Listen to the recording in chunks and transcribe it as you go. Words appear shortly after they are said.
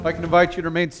If I can invite you to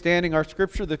remain standing. Our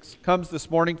scripture that comes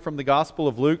this morning from the Gospel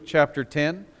of Luke, chapter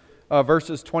 10,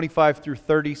 verses 25 through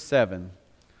 37.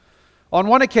 On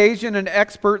one occasion, an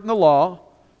expert in the law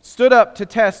stood up to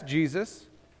test Jesus.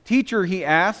 "Teacher," he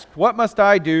asked, "what must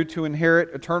I do to inherit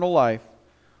eternal life?"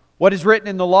 "What is written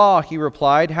in the law?" he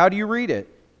replied. "How do you read it?"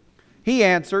 He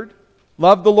answered,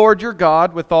 "Love the Lord your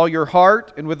God with all your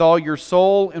heart and with all your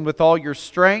soul and with all your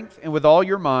strength and with all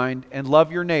your mind, and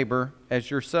love your neighbor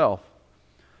as yourself."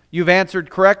 "You've answered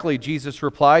correctly," Jesus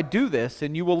replied. "Do this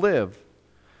and you will live."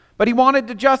 But he wanted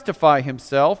to justify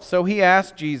himself, so he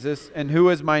asked Jesus, "And who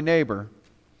is my neighbor?"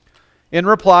 In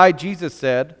reply, Jesus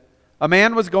said, "A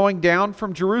man was going down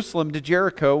from Jerusalem to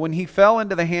Jericho when he fell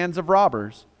into the hands of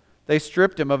robbers. They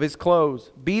stripped him of his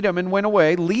clothes, beat him, and went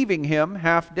away, leaving him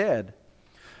half dead.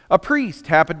 A priest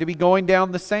happened to be going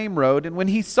down the same road, and when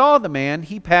he saw the man,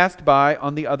 he passed by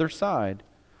on the other side.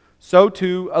 So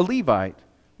too a Levite,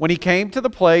 when he came to the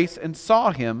place and saw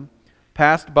him,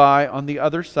 passed by on the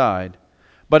other side.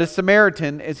 But a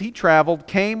Samaritan, as he traveled,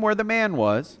 came where the man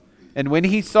was, and when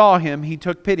he saw him, he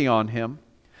took pity on him.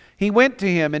 He went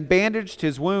to him and bandaged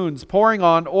his wounds, pouring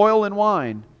on oil and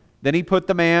wine. Then he put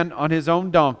the man on his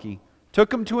own donkey,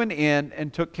 took him to an inn,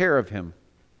 and took care of him.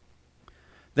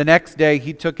 The next day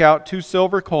he took out 2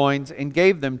 silver coins and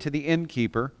gave them to the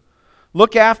innkeeper.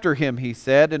 'Look after him,' he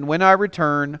said, 'and when I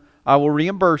return, I will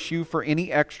reimburse you for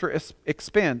any extra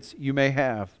expense you may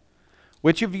have.'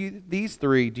 Which of these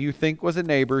 3 do you think was a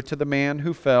neighbor to the man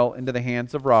who fell into the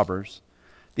hands of robbers?"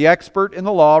 The expert in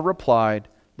the law replied,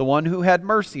 "The one who had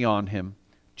mercy on him."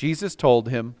 Jesus told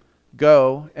him,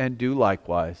 "Go and do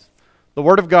likewise." The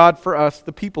word of God for us,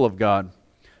 the people of God.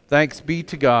 Thanks be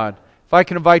to God. If I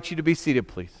can invite you to be seated,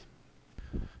 please.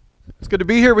 It's good to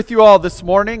be here with you all this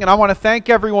morning, and I want to thank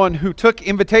everyone who took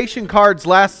invitation cards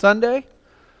last Sunday.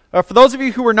 For those of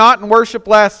you who were not in worship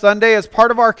last Sunday, as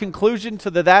part of our conclusion to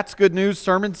the That's Good News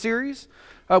sermon series,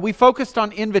 we focused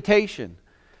on invitation.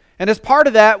 And as part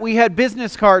of that, we had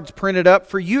business cards printed up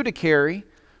for you to carry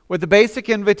with the basic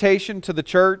invitation to the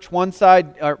church. One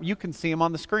side, you can see them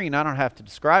on the screen. I don't have to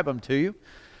describe them to you.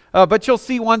 But you'll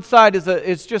see one side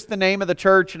is just the name of the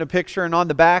church and a picture, and on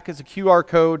the back is a QR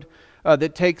code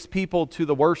that takes people to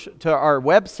our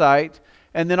website.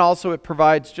 And then also it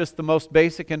provides just the most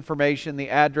basic information, the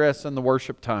address and the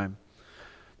worship time.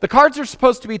 The cards are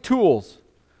supposed to be tools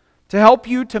to help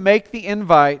you to make the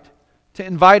invite, to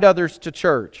invite others to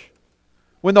church.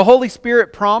 When the Holy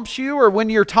Spirit prompts you, or when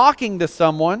you're talking to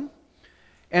someone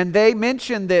and they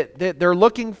mention that they're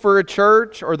looking for a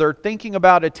church, or they're thinking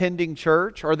about attending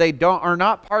church, or they are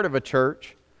not part of a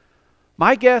church,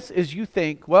 my guess is you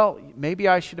think, well, maybe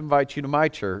I should invite you to my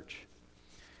church.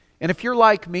 And if you're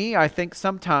like me, I think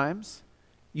sometimes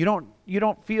you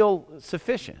don't feel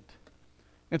sufficient.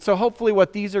 And so hopefully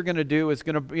what these are going to do is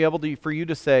going to be able for you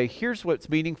to say, here's what's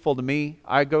meaningful to me.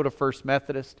 I go to First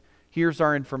Methodist. Here's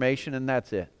our information, and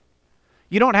that's it.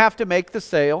 You don't have to make the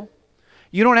sale.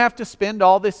 You don't have to spend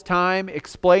all this time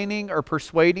explaining or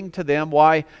persuading to them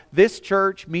why this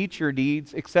church meets your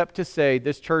needs, except to say,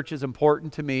 this church is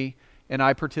important to me, and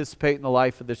I participate in the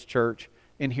life of this church,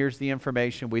 and here's the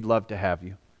information. We'd love to have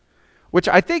you. Which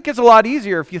I think is a lot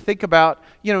easier if you think about,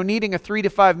 needing a 3 to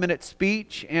 5 minute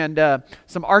speech and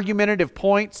some argumentative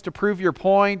points to prove your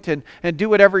point and do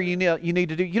whatever you need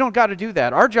to do. You don't got to do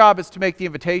that. Our job is to make the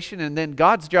invitation, and then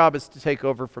God's job is to take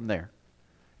over from there.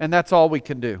 And that's all we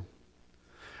can do.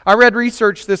 I read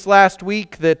research this last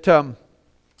week that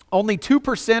only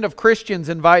 2% of Christians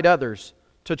invite others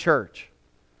to church.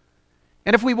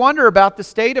 And if we wonder about the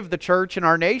state of the church in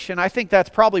our nation, I think that's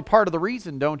probably part of the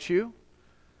reason, don't you?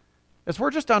 As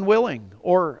we're just unwilling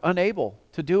or unable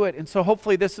to do it. And so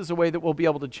hopefully this is a way that we'll be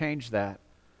able to change that.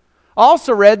 I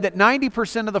also read that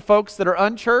 90% of the folks that are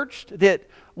unchurched that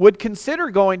would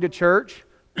consider going to church,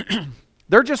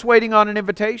 they're just waiting on an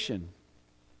invitation.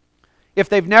 If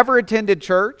they've never attended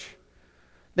church,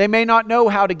 they may not know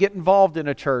how to get involved in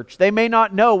a church. They may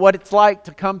not know what it's like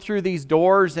to come through these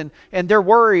doors, and they're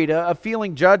worried of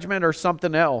feeling judgment or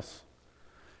something else.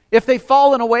 If they've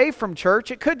fallen away from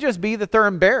church, it could just be that they're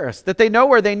embarrassed, that they know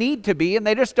where they need to be and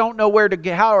they just don't know where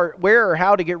or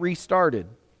how to get restarted.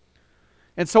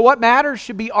 And so what matters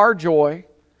should be our joy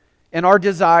and our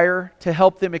desire to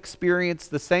help them experience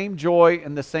the same joy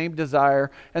and the same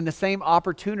desire and the same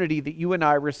opportunity that you and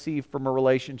I receive from a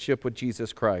relationship with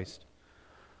Jesus Christ.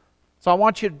 So I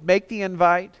want you to make the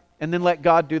invite and then let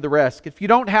God do the rest. If you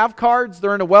don't have cards,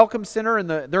 they're in a welcome center, and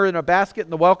they're in a basket in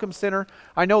the welcome center.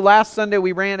 I know last Sunday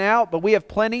we ran out, but we have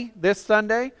plenty this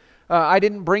Sunday. I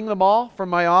didn't bring them all from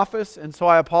my office, and so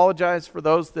I apologize for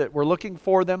those that were looking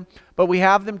for them, but we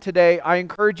have them today. I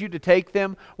encourage you to take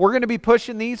them. We're going to be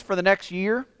pushing these for the next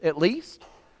year at least,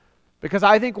 because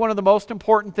I think one of the most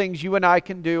important things you and I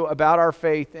can do about our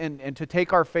faith and to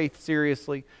take our faith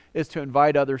seriously is to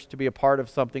invite others to be a part of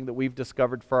something that we've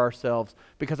discovered for ourselves,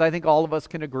 because I think all of us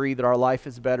can agree that our life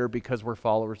is better because we're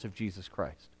followers of Jesus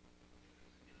Christ.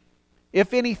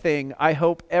 If anything, I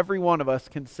hope every one of us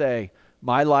can say,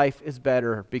 my life is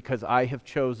better because I have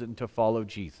chosen to follow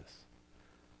Jesus.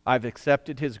 I've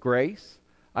accepted His grace,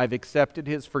 I've accepted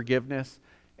His forgiveness,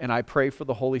 and I pray for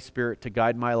the Holy Spirit to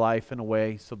guide my life in a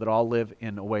way so that I'll live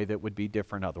in a way that would be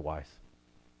different otherwise.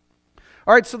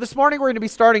 All right, so this morning we're going to be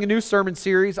starting a new sermon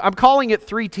series. I'm calling it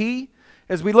 3T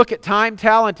as we look at time,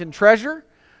 talent, and treasure.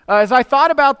 As I thought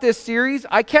about this series,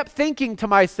 I kept thinking to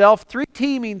myself,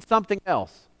 3T means something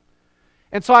else.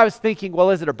 And so I was thinking, well,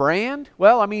 is it a brand?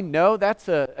 Well, I mean, no, that's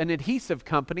an adhesive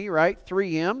company, right?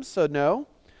 3M, so no.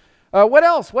 What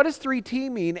else? What does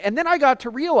 3T mean? And then I got to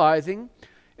realizing,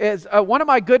 as one of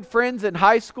my good friends in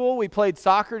high school, we played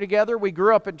soccer together, we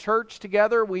grew up in church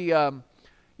together, we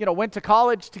went to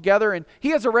college together, and he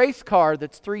has a race car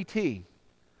that's 3T.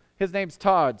 His name's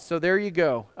Todd, so there you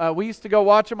go. We used to go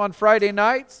watch him on Friday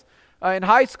nights. In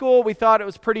high school, we thought it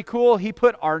was pretty cool. He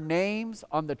put our names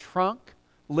on the trunk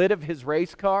lid of his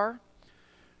race car.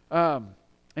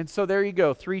 And so there you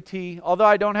go, 3T. Although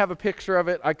I don't have a picture of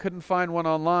it, I couldn't find one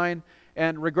online.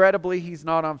 And regrettably, he's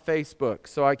not on Facebook,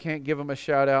 so I can't give him a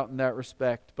shout out in that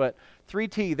respect. But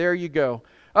 3T, there you go.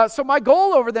 So my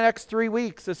goal over the next 3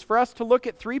 weeks is for us to look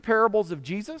at 3 parables of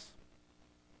Jesus.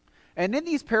 And in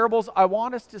these parables, I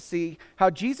want us to see how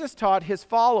Jesus taught His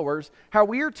followers how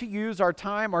we are to use our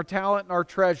time, our talent, and our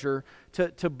treasure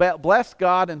to bless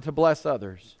God and to bless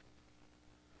others.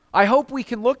 I hope we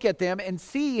can look at them and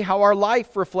see how our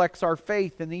life reflects our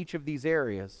faith in each of these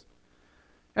areas.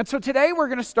 And so today we're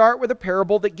going to start with a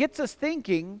parable that gets us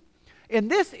thinking, in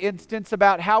this instance,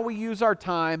 about how we use our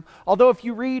time. Although if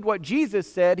you read what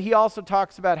Jesus said, He also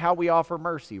talks about how we offer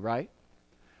mercy, right?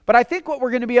 But I think what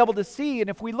we're going to be able to see, and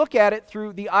if we look at it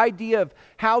through the idea of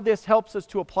how this helps us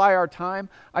to apply our time,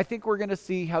 I think we're going to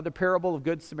see how the parable of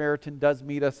Good Samaritan does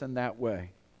meet us in that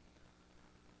way.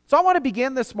 So I want to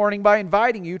begin this morning by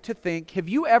inviting you to think, have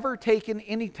you ever taken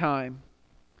any time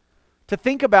to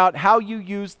think about how you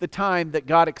use the time that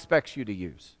God expects you to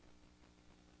use?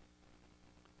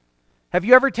 Have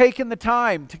you ever taken the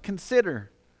time to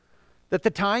consider that the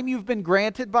time you've been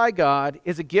granted by God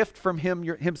is a gift from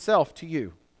Himself to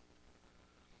you?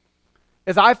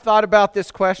 As I've thought about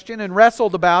this question and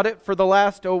wrestled about it for the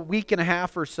last week and a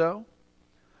half or so,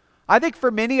 I think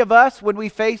for many of us, when we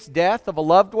face death of a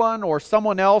loved one or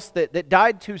someone else that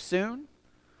died too soon,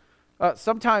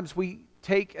 sometimes we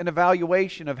take an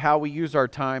evaluation of how we use our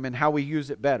time and how we use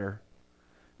it better.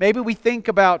 Maybe we think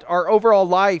about our overall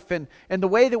life and the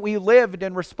way that we lived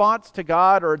in response to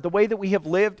God, or the way that we have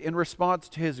lived in response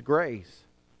to His grace.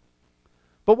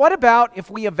 But what about if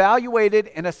we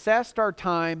evaluated and assessed our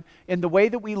time in the way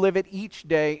that we live it each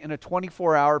day in a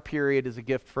 24-hour period as a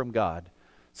gift from God?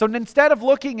 So instead of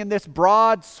looking in this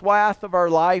broad swath of our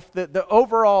life, the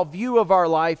overall view of our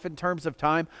life in terms of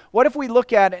time, what if we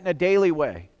look at it in a daily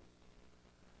way?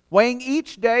 Weighing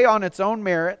each day on its own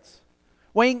merits,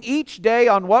 weighing each day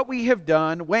on what we have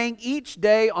done, weighing each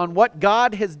day on what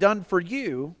God has done for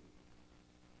you.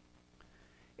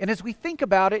 And as we think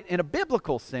about it in a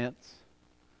biblical sense,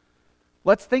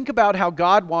 let's think about how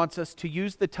God wants us to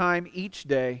use the time each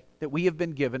day that we have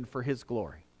been given for His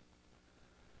glory.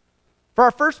 For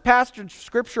our first passage of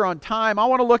Scripture on time, I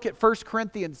want to look at 1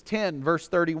 Corinthians 10, verse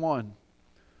 31.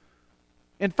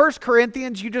 In 1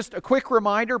 Corinthians, just a quick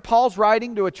reminder, Paul's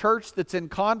writing to a church that's in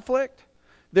conflict.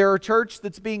 They're a church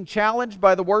that's being challenged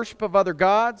by the worship of other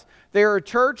gods. They're a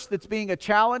church that's being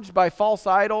challenged by false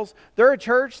idols. They're a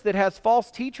church that has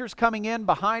false teachers coming in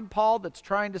behind Paul that's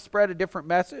trying to spread a different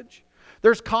message.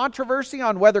 There's controversy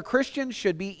on whether Christians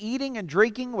should be eating and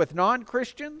drinking with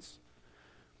non-Christians.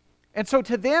 And so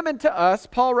to them and to us,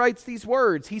 Paul writes these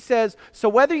words. He says, so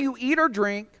whether you eat or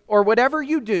drink or whatever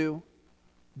you do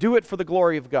it for the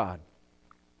glory of God.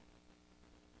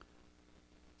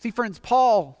 See, friends,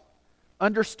 Paul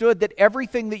understood that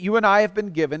everything that you and I have been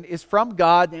given is from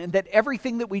God, and that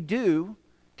everything that we do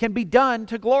can be done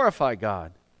to glorify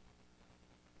God.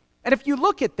 And if you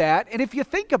look at that, and if you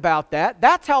think about that,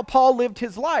 that's how Paul lived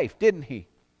his life, didn't he?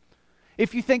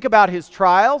 If you think about his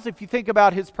trials, if you think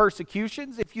about his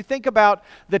persecutions, if you think about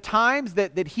the times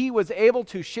that he was able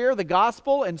to share the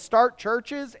gospel and start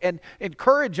churches and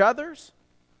encourage others,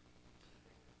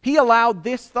 he allowed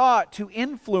this thought to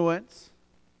influence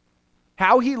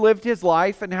how he lived his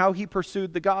life and how he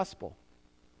pursued the gospel.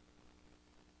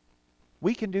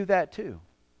 We can do that too.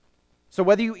 So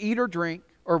whether you eat or drink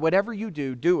or whatever you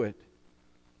do, do it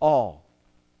all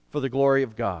for the glory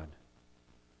of God,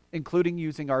 including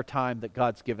using our time that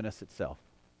God's given us itself.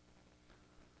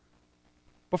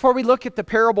 Before we look at the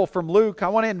parable from Luke, I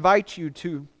want to invite you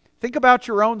to think about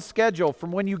your own schedule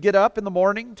from when you get up in the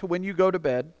morning to when you go to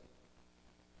bed.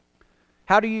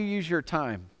 How do you use your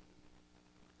time?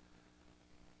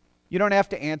 You don't have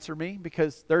to answer me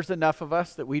because there's enough of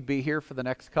us that we'd be here for the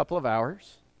next couple of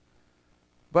hours.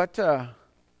 But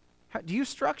do you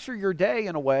structure your day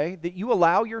in a way that you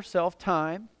allow yourself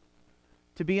time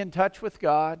to be in touch with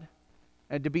God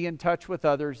and to be in touch with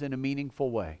others in a meaningful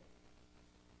way?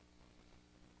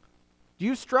 Do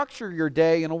you structure your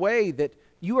day in a way that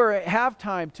you have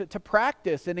time to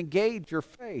practice and engage your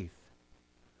faith?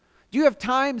 Do you have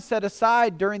time set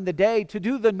aside during the day to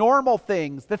do the normal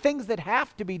things, the things that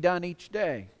have to be done each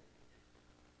day?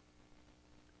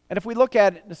 And if we look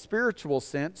at it in a spiritual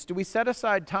sense, do we set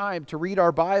aside time to read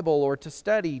our Bible or to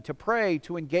study, to pray,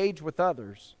 to engage with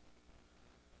others?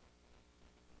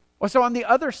 Well, so on the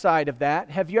other side of that,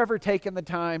 have you ever taken the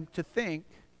time to think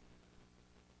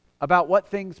about what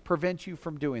things prevent you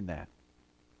from doing that?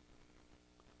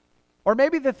 Or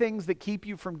maybe the things that keep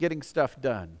you from getting stuff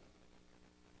done.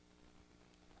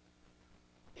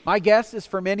 My guess is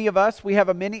for many of us, we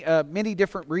have many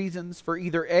different reasons for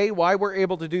either A, why we're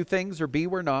able to do things, or B,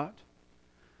 we're not.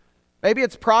 Maybe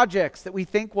it's projects that we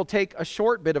think will take a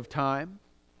short bit of time.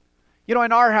 You know,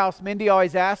 in our house, Mindy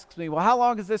always asks me, well, how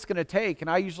long is this going to take?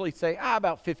 And I usually say,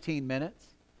 about 15 minutes.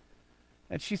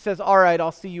 And she says, all right,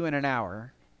 I'll see you in an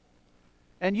hour.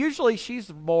 And usually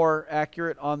she's more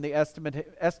accurate on the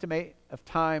estimate of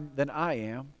time than I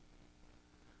am.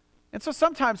 And so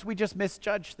sometimes we just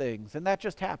misjudge things, and that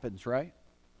just happens, right?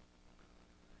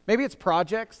 Maybe it's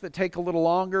projects that take a little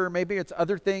longer. Maybe it's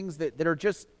other things that are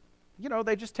just,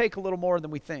 they just take a little more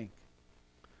than we think.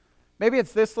 Maybe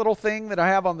it's this little thing that I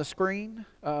have on the screen,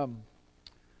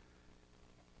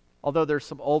 although there's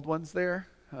some old ones there.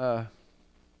 I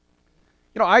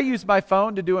use my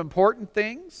phone to do important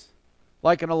things,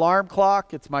 like an alarm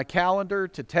clock. It's my calendar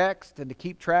to text and to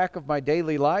keep track of my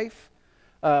daily life.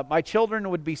 My children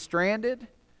would be stranded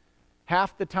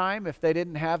half the time if they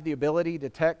didn't have the ability to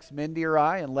text Mindy or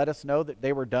I and let us know that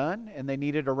they were done and they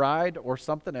needed a ride or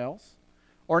something else,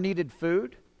 or needed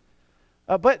food.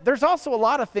 But there's also a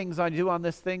lot of things I do on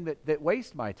this thing that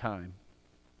waste my time.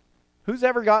 Who's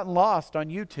ever gotten lost on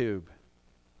YouTube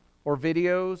or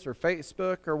videos or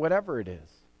Facebook or whatever it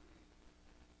is?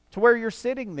 To where you're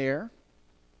sitting there,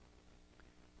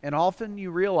 and often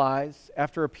you realize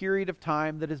after a period of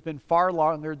time that has been far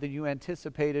longer than you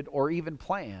anticipated or even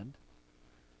planned,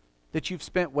 that you've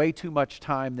spent way too much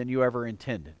time than you ever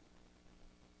intended.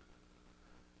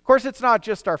 Of course, it's not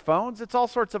just our phones, it's all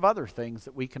sorts of other things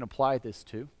that we can apply this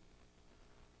to.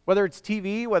 Whether it's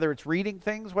TV, whether it's reading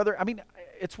things,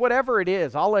 it's whatever it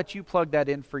is. I'll let you plug that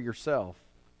in for yourself.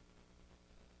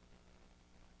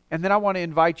 And then I want to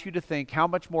invite you to think, how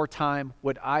much more time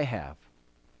would I have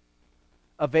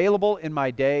available in my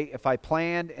day if I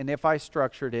planned and if I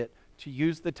structured it to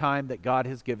use the time that God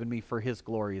has given me for His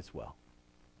glory as well?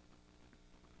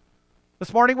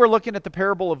 This morning we're looking at the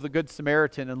parable of the Good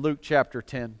Samaritan in Luke chapter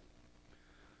 10.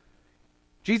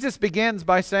 Jesus begins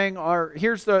by saying,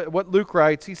 here's what Luke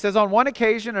writes. He says, on one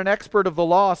occasion an expert of the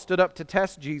law stood up to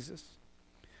test Jesus.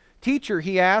 Teacher,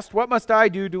 he asked, what must I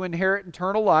do to inherit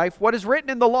eternal life? What is written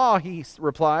in the law? He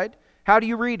replied. How do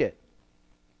you read it?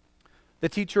 The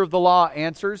teacher of the law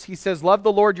answers. He says, love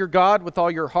the Lord your God with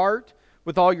all your heart,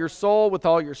 with all your soul, with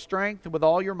all your strength, and with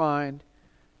all your mind,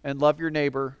 and love your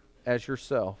neighbor as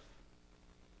yourself.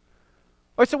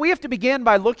 All right, so we have to begin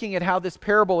by looking at how this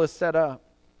parable is set up.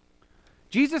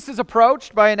 Jesus is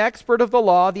approached by an expert of the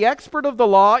law. The expert of the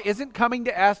law isn't coming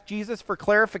to ask Jesus for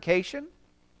clarification.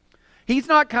 He's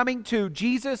not coming to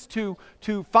Jesus to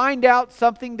find out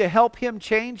something to help him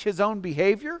change his own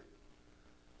behavior.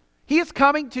 He is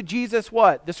coming to Jesus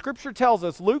what? The scripture tells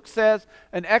us, Luke says,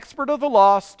 an expert of the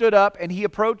law stood up and he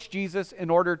approached Jesus in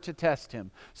order to test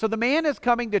him. So the man is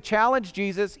coming to challenge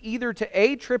Jesus either to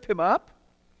A, trip him up,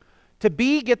 to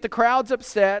B, get the crowds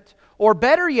upset, or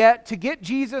better yet, to get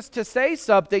Jesus to say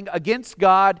something against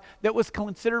God that was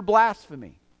considered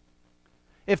blasphemy.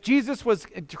 If Jesus was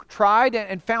tried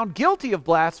and found guilty of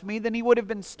blasphemy, then he would have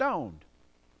been stoned.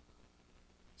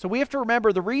 So we have to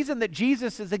remember the reason that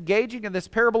Jesus is engaging in this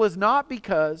parable is not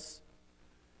because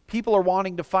people are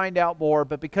wanting to find out more,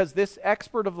 but because this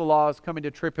expert of the law is coming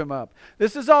to trip him up.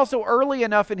 This is also early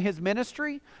enough in his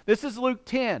ministry. This is Luke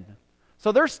 10.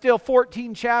 So there's still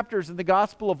 14 chapters in the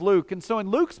Gospel of Luke. And so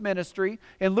in Luke's ministry,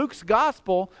 in Luke's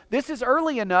Gospel, this is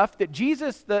early enough that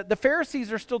the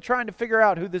Pharisees are still trying to figure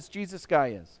out who this Jesus guy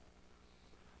is.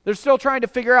 They're still trying to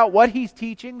figure out what he's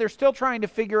teaching. They're still trying to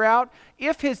figure out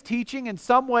if his teaching in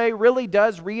some way really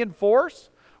does reinforce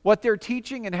what they're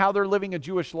teaching and how they're living a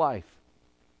Jewish life.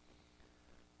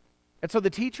 And so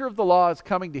the teacher of the law is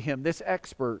coming to him, this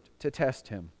expert, to test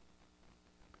him.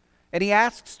 And he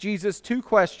asks Jesus two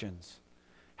questions.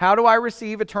 How do I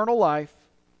receive eternal life?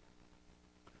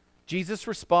 Jesus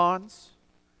responds.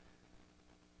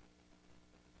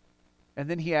 And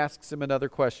then he asks him another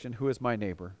question, who is my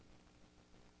neighbor?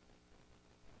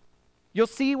 You'll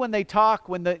see when they talk,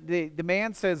 when the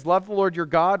man says, love the Lord your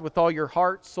God with all your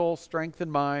heart, soul, strength,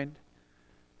 and mind.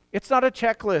 It's not a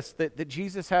checklist that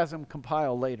Jesus has him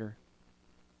compile later.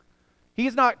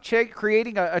 He's not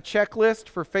creating a checklist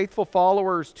for faithful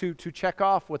followers to check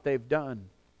off what they've done.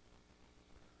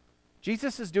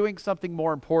 Jesus is doing something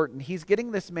more important. He's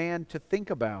getting this man to think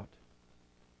about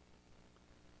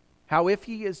how if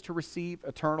he is to receive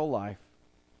eternal life,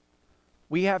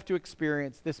 we have to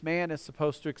experience, this man is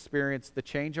supposed to experience the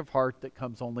change of heart that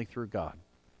comes only through God.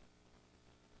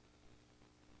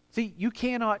 See, you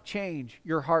cannot change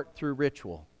your heart through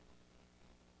ritual.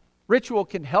 Ritual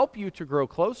can help you to grow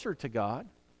closer to God.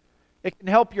 It can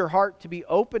help your heart to be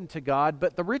open to God,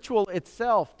 but the ritual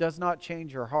itself does not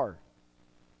change your heart.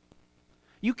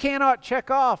 You cannot check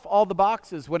off all the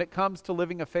boxes when it comes to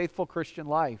living a faithful Christian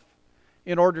life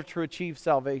in order to achieve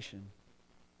salvation.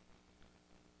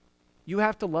 You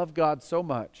have to love God so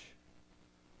much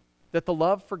that the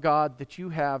love for God that you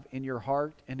have in your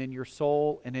heart and in your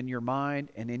soul and in your mind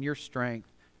and in your strength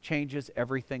changes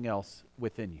everything else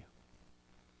within you.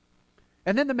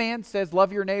 And then the man says,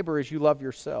 love your neighbor as you love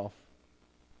yourself.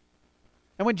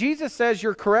 And when Jesus says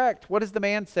you're correct, what does the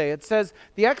man say? It says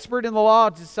the expert in the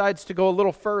law decides to go a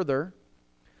little further.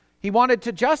 He wanted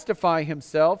to justify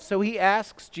himself, so he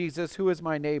asks Jesus, who is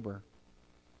my neighbor?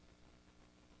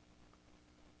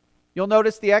 You'll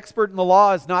notice the expert in the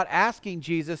law is not asking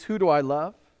Jesus, who do I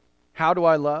love? How do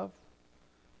I love?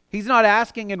 He's not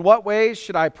asking, in what ways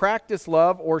should I practice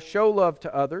love or show love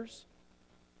to others?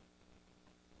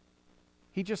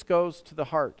 He just goes to the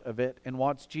heart of it and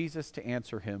wants Jesus to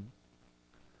answer him.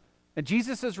 And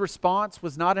Jesus' response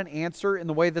was not an answer in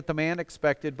the way that the man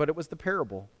expected, but it was the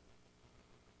parable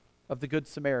of the Good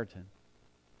Samaritan.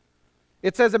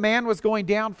 It says a man was going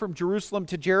down from Jerusalem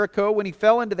to Jericho when he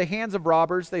fell into the hands of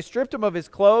robbers. They stripped him of his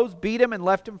clothes, beat him, and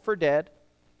left him for dead.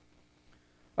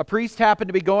 A priest happened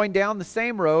to be going down the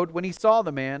same road when he saw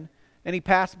the man, and he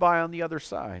passed by on the other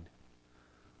side.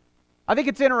 I think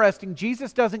it's interesting.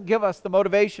 Jesus doesn't give us the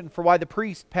motivation for why the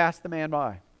priest passed the man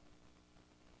by.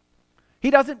 He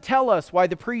doesn't tell us why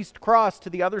the priest crossed to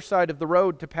the other side of the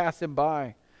road to pass him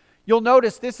by. You'll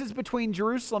notice this is between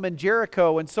Jerusalem and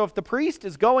Jericho, and so if the priest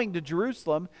is going to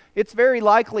Jerusalem, it's very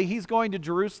likely he's going to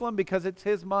Jerusalem because it's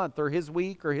his month or his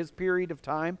week or his period of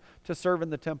time to serve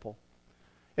in the temple.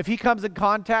 If he comes in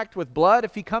contact with blood,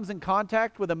 if he comes in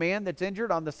contact with a man that's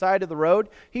injured on the side of the road,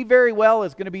 he very well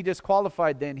is going to be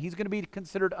disqualified then. He's going to be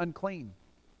considered unclean.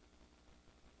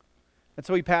 And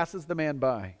so he passes the man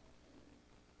by.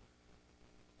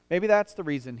 Maybe that's the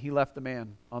reason he left the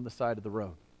man on the side of the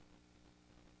road.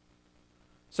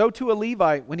 So to a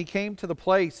Levite, when he came to the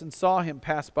place and saw him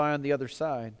pass by on the other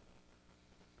side.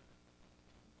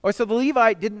 Oh, so the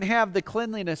Levite didn't have the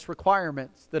cleanliness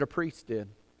requirements that a priest did.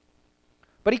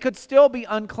 But he could still be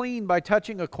unclean by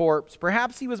touching a corpse.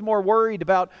 Perhaps he was more worried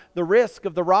about the risk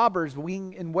of the robbers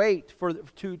being in wait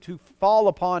to fall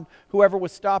upon whoever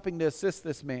was stopping to assist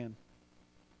this man.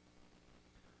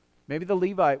 Maybe the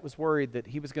Levite was worried that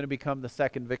he was going to become the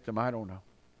second victim. I don't know.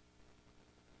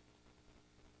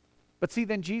 But see,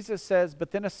 then Jesus says,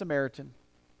 but then a Samaritan,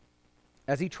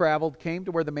 as he traveled, came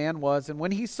to where the man was, and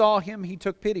when he saw him, he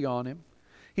took pity on him.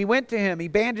 He went to him, he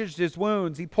bandaged his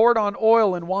wounds, he poured on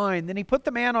oil and wine, then he put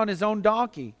the man on his own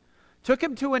donkey, took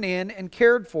him to an inn, and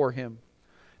cared for him.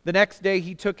 The next day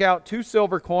he took out 2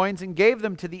 silver coins and gave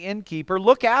them to the innkeeper.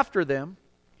 Look after them,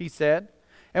 he said,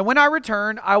 and when I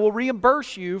return, I will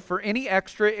reimburse you for any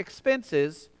extra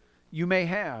expenses you may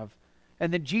have.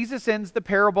 And then Jesus ends the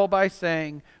parable by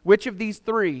saying, which of these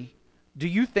 3 do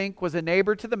you think was a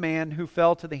neighbor to the man who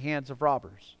fell to the hands of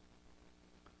robbers?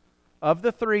 Of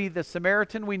the 3, the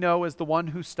Samaritan we know is the one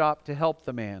who stopped to help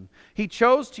the man. He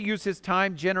chose to use his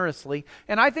time generously.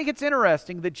 And I think it's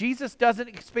interesting that Jesus doesn't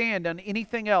expand on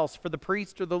anything else for the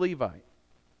priest or the Levite.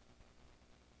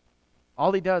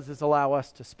 All he does is allow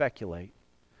us to speculate.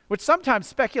 Which sometimes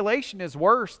speculation is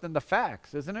worse than the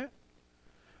facts, isn't it?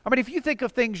 I mean, if you think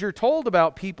of things you're told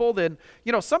about people, then,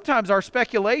 sometimes our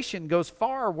speculation goes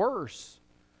far worse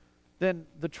than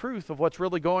the truth of what's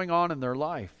really going on in their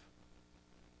life.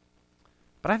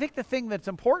 But I think the thing that's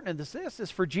important in this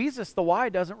is for Jesus, the why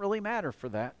doesn't really matter for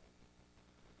that.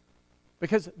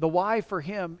 Because the why for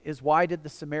him is, why did the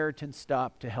Samaritan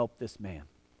stop to help this man?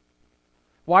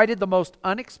 Why did the most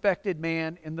unexpected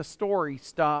man in the story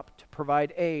stop to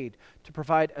provide aid, to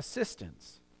provide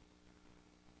assistance?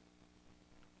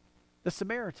 The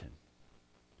Samaritan.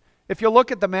 If you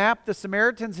look at the map, the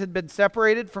Samaritans had been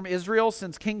separated from Israel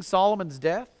since King Solomon's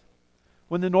death,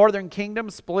 when the northern kingdom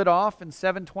split off in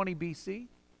 720 BC.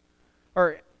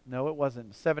 Or, no, it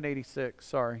wasn't, 786,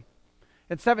 sorry.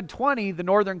 In 720, the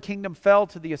northern kingdom fell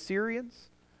to the Assyrians.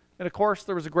 And of course,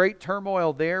 there was a great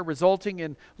turmoil there, resulting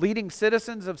in leading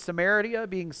citizens of Samaria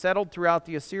being settled throughout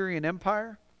the Assyrian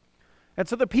Empire. And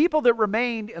so the people that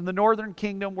remained in the northern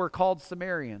kingdom were called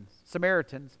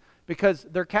Samaritans, because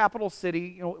their capital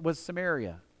city was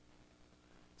Samaria.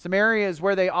 Samaria is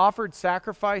where they offered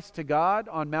sacrifice to God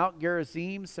on Mount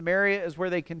Gerizim. Samaria is where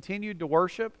they continued to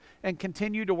worship and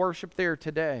continue to worship there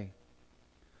today.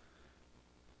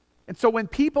 And so when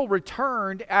people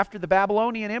returned after the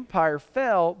Babylonian Empire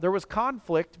fell, there was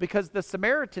conflict, because the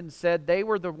Samaritans said they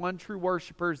were the one true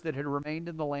worshipers that had remained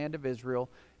in the land of Israel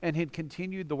and had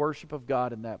continued the worship of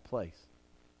God in that place.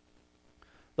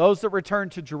 Those that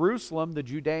returned to Jerusalem, the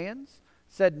Judeans,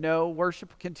 said no,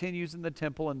 worship continues in the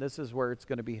temple, and this is where it's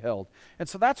going to be held. And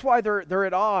so that's why they're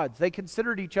at odds. They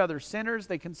considered each other sinners.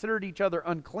 They considered each other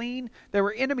unclean. They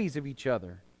were enemies of each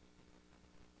other.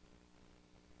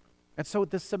 And so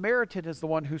the Samaritan is the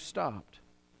one who stopped.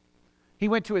 He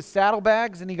went to his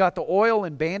saddlebags and he got the oil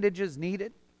and bandages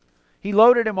needed. He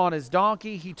loaded him on his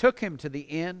donkey. He took him to the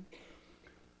inn.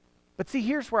 But see,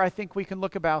 here's where I think we can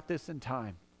look about this in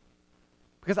time.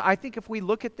 Because I think if we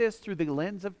look at this through the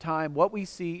lens of time, what we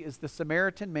see is the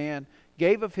Samaritan man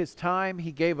gave of his time,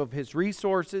 he gave of his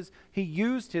resources, he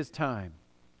used his time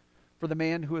for the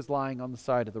man who was lying on the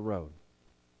side of the road.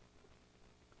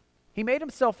 He made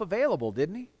himself available,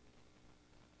 didn't he?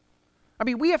 I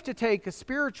mean, we have to take a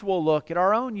spiritual look at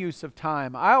our own use of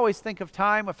time. I always think of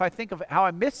time, if I think of how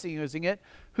I'm misusing it,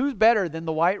 who's better than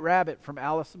the White Rabbit from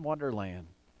Alice in Wonderland?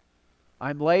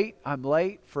 I'm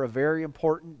late for a very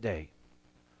important date.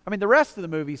 I mean, the rest of the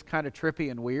movie's kind of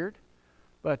trippy and weird,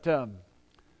 but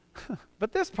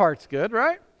but this part's good,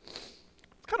 right?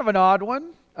 It's kind of an odd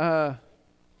one.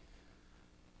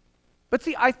 But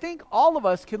see, I think all of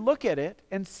us can look at it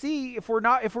and see if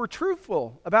we're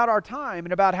truthful about our time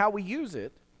and about how we use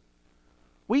it,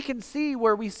 we can see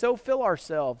where we so fill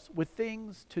ourselves with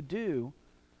things to do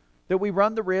that we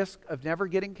run the risk of never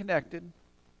getting connected,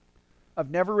 of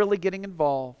never really getting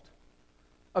involved,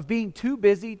 of being too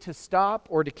busy to stop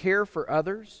or to care for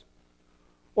others,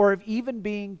 or of even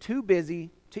being too busy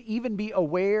to even be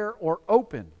aware or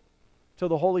open to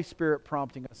the Holy Spirit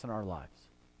prompting us in our lives.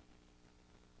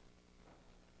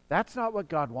 That's not what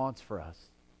God wants for us.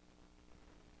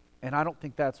 And I don't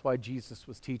think that's why Jesus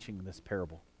was teaching this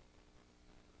parable.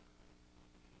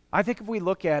 I think if we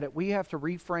look at it, we have to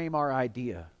reframe our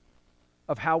idea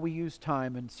of how we use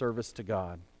time in service to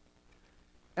God.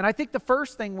 And I think the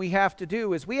first thing we have to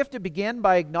do is we have to begin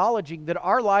by acknowledging that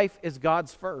our life is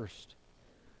God's first.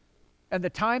 And the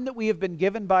time that we have been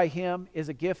given by Him is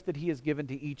a gift that He has given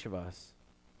to each of us.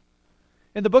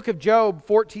 In the book of Job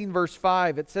 14 verse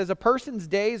 5, it says, "A person's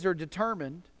days are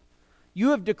determined.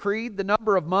 You have decreed the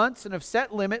number of months and have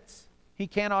set limits he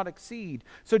cannot exceed."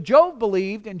 So Job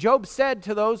believed, and Job said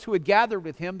to those who had gathered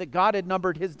with him that God had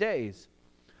numbered his days.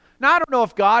 Now, I don't know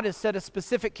if God has set a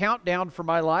specific countdown for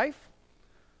my life.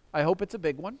 I hope it's a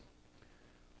big one.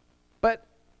 But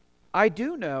I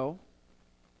do know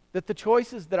that the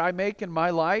choices that I make in my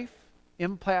life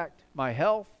impact my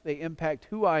health, they impact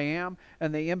who I am,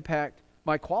 and they impact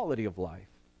my quality of life.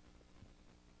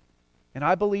 And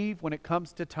I believe when it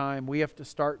comes to time, we have to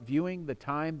start viewing the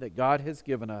time that God has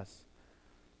given us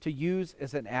to use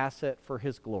as an asset for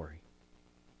His glory.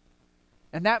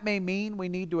 And that may mean we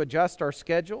need to adjust our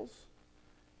schedules.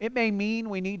 It may mean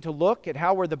we need to look at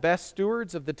how we're the best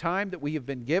stewards of the time that we have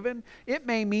been given. It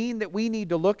may mean that we need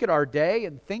to look at our day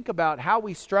and think about how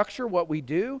we structure what we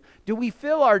do. Do we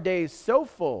fill our days so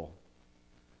full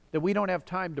that we don't have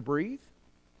time to breathe?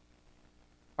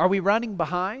 Are we running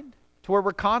behind to where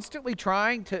we're constantly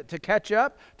trying to catch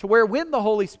up, to where when the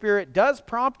Holy Spirit does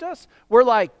prompt us, we're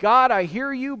like, God, I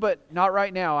hear you, but not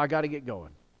right now. I got to get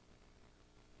going.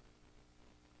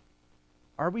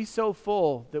 Are we so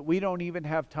full that we don't even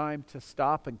have time to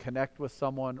stop and connect with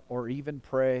someone, or even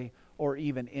pray, or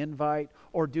even invite,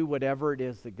 or do whatever it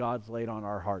is that God's laid on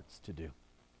our hearts to do?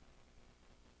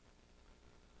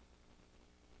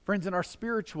 Friends, in our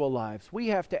spiritual lives, we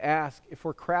have to ask if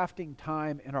we're crafting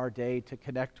time in our day to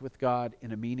connect with God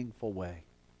in a meaningful way.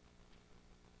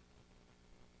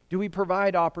 Do we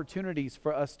provide opportunities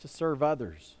for us to serve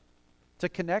others, to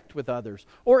connect with others,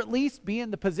 or at least be in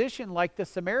the position like the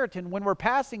Samaritan when we're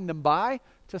passing them by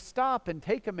to stop and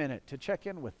take a minute to check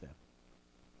in with them?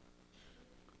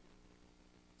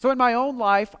 So in my own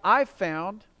life, I've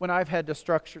found when I've had to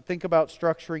think about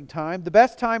structuring time, the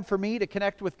best time for me to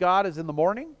connect with God is in the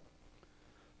morning,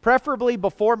 preferably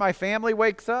before my family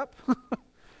wakes up,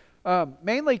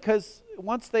 mainly because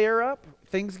once they are up,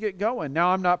 things get going. Now,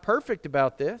 I'm not perfect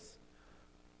about this,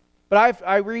 but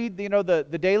I read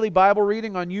the daily Bible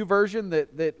reading on YouVersion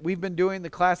that we've been doing, the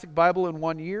Classic Bible in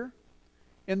 1 year.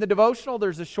 In the devotional,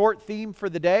 there's a short theme for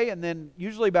the day and then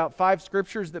usually about 5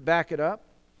 scriptures that back it up.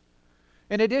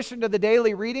 In addition to the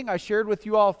daily reading, I shared with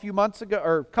you all a few months ago,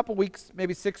 or a couple weeks,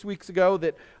 maybe 6 weeks ago,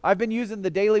 that I've been using the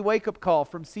daily wake-up call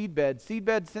from Seedbed.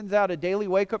 Seedbed sends out a daily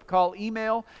wake-up call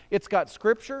email. It's got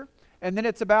scripture, and then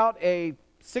it's about a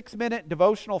 6-minute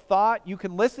devotional thought. You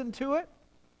can listen to it,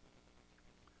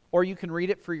 or you can read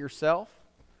it for yourself.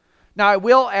 Now, I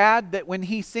will add that when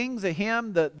he sings a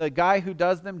hymn, the guy who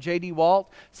does them, J.D.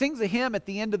 Walt, sings a hymn at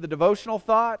the end of the devotional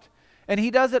thought, and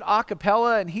he does it a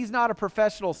cappella, and he's not a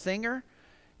professional singer.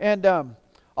 And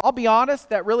I'll be honest,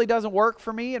 that really doesn't work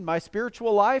for me in my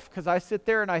spiritual life because I sit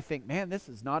there and I think, man, this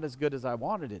is not as good as I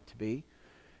wanted it to be.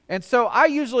 And so I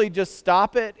usually just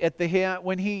stop it at the hymn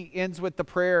when he ends with the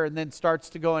prayer and then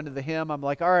starts to go into the hymn. I'm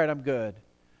like, all right, I'm good.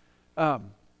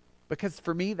 Because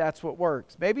for me, that's what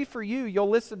works. Maybe for you, you'll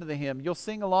listen to the hymn, you'll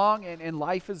sing along, and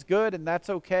life is good, and that's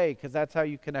okay because that's how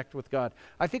you connect with God.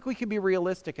 I think we can be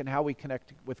realistic in how we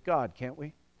connect with God, can't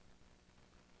we?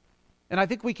 And I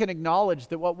think we can acknowledge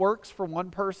that what works for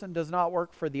one person does not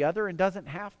work for the other and doesn't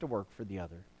have to work for the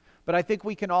other. But I think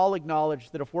we can all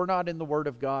acknowledge that if we're not in the Word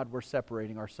of God, we're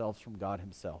separating ourselves from God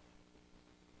Himself.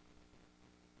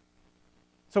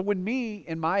 So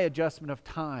in my adjustment of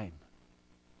time,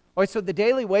 so the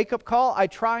daily wake-up call I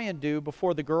try and do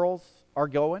before the girls are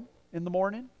going in the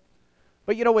morning.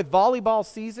 But with volleyball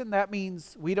season, that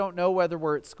means we don't know whether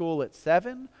we're at school at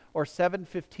 7 or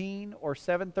 7:15 or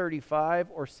 7:35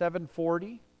 or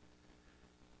 7:40.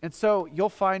 And so you'll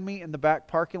find me in the back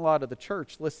parking lot of the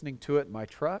church listening to it in my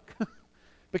truck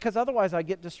because otherwise I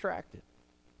get distracted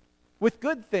with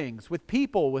good things, with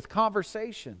people, with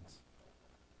conversations.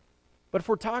 But if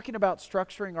we're talking about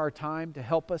structuring our time to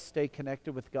help us stay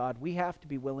connected with God, we have to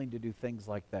be willing to do things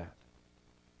like that.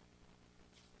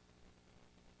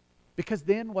 Because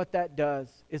then what that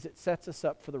does is it sets us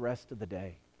up for the rest of the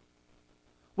day.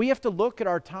 We have to look at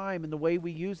our time and the way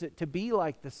we use it to be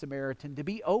like the Samaritan, to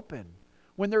be open.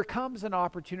 When there comes an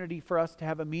opportunity for us to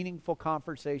have a meaningful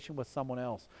conversation with someone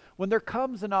else, when there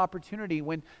comes an opportunity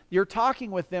when you're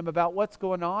talking with them about what's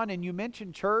going on and you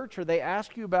mention church or they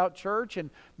ask you about church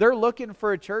and they're looking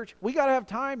for a church, we got to have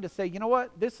time to say, you know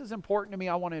what, this is important to me,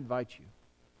 I want to invite you.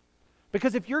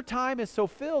 Because if your time is so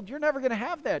filled, you're never going to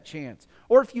have that chance.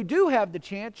 Or if you do have the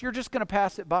chance, you're just going to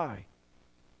pass it by.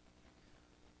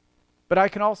 But I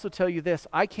can also tell you this,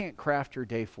 I can't craft your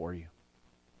day for you.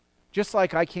 Just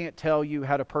like I can't tell you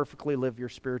how to perfectly live your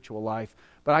spiritual life,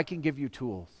 but I can give you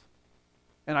tools.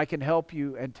 And I can help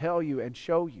you and tell you and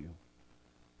show you.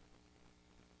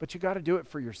 But you got to do it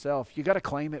for yourself. You got to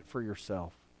claim it for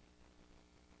yourself.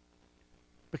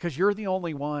 Because you're the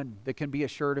only one that can be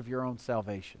assured of your own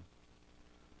salvation.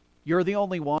 You're the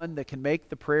only one that can make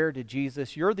the prayer to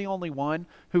Jesus. You're the only one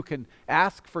who can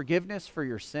ask forgiveness for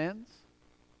your sins.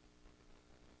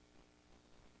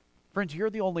 Friends,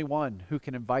 you're the only one who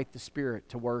can invite the Spirit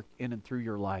to work in and through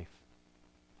your life.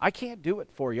 I can't do it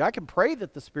for you. I can pray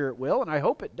that the Spirit will, and I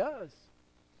hope it does.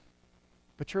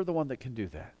 But you're the one that can do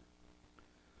that.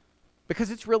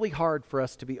 Because it's really hard for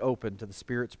us to be open to the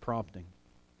Spirit's prompting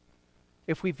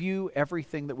if we view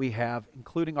everything that we have,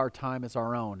 including our time, as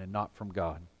our own and not from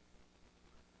God.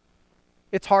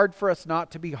 It's hard for us not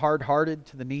to be hard-hearted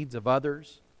to the needs of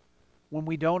others when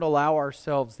we don't allow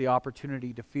ourselves the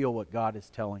opportunity to feel what God is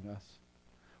telling us.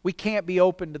 We can't be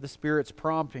open to the Spirit's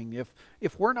prompting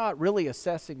if we're not really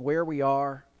assessing where we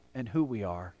are and who we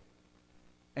are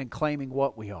and claiming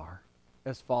what we are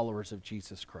as followers of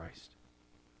Jesus Christ.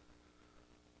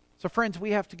 So friends,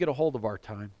 we have to get a hold of our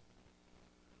time.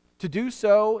 To do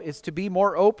so is to be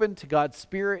more open to God's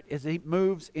Spirit as He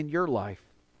moves in your life,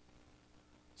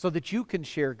 so that you can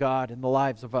share God in the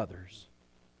lives of others.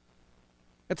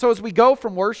 And so as we go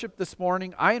from worship this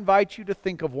morning, I invite you to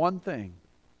think of one thing.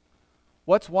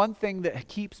 What's one thing that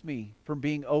keeps me from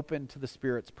being open to the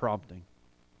Spirit's prompting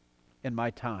in my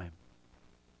time?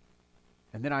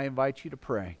 And then I invite you to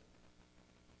pray.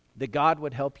 that God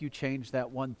would help you change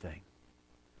that one thing.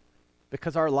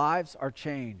 Because our lives are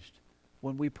changed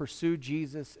when we pursue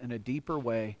Jesus in a deeper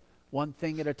way, one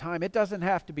thing at a time. It doesn't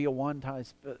have to be a one-time,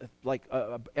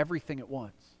 everything at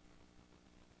once.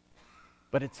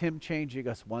 But it's Him changing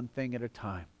us one thing at a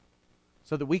time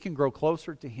so that we can grow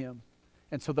closer to Him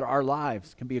and so that our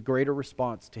lives can be a greater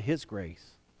response to His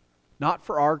grace. Not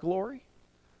for our glory,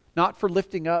 not for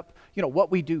lifting up,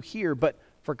 what we do here, but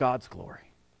for God's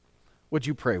glory. Would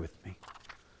you pray with me?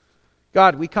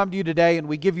 God, we come to you today and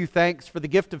we give you thanks for the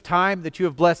gift of time that you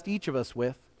have blessed each of us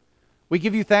with. We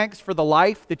give you thanks for the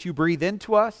life that you breathe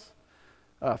into us,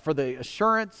 for the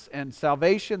assurance and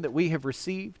salvation that we have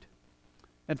received,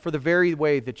 and for the very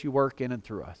way that you work in and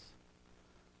through us.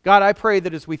 God, I pray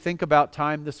that as we think about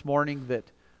time this morning,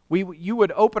 that you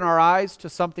would open our eyes to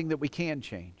something that we can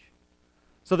change,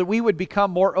 so that we would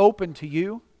become more open to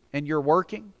you and your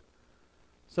working,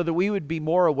 so that we would be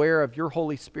more aware of your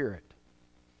Holy Spirit,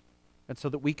 and so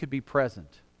that we could be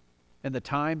present in the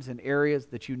times and areas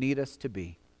that you need us to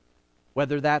be.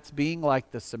 Whether that's being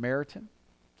like the Samaritan,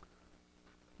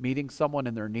 meeting someone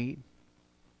in their need,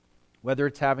 whether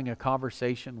it's having a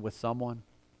conversation with someone,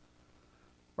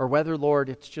 or whether, Lord,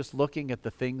 it's just looking at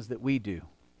the things that we do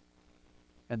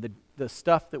and the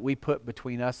stuff that we put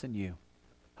between us and you,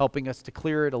 helping us to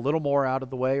clear it a little more out of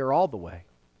the way or all the way,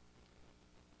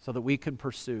 so that we can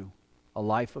pursue a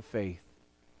life of faith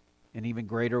in even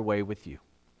greater way with you.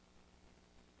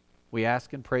 We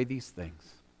ask and pray these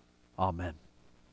things. Amen.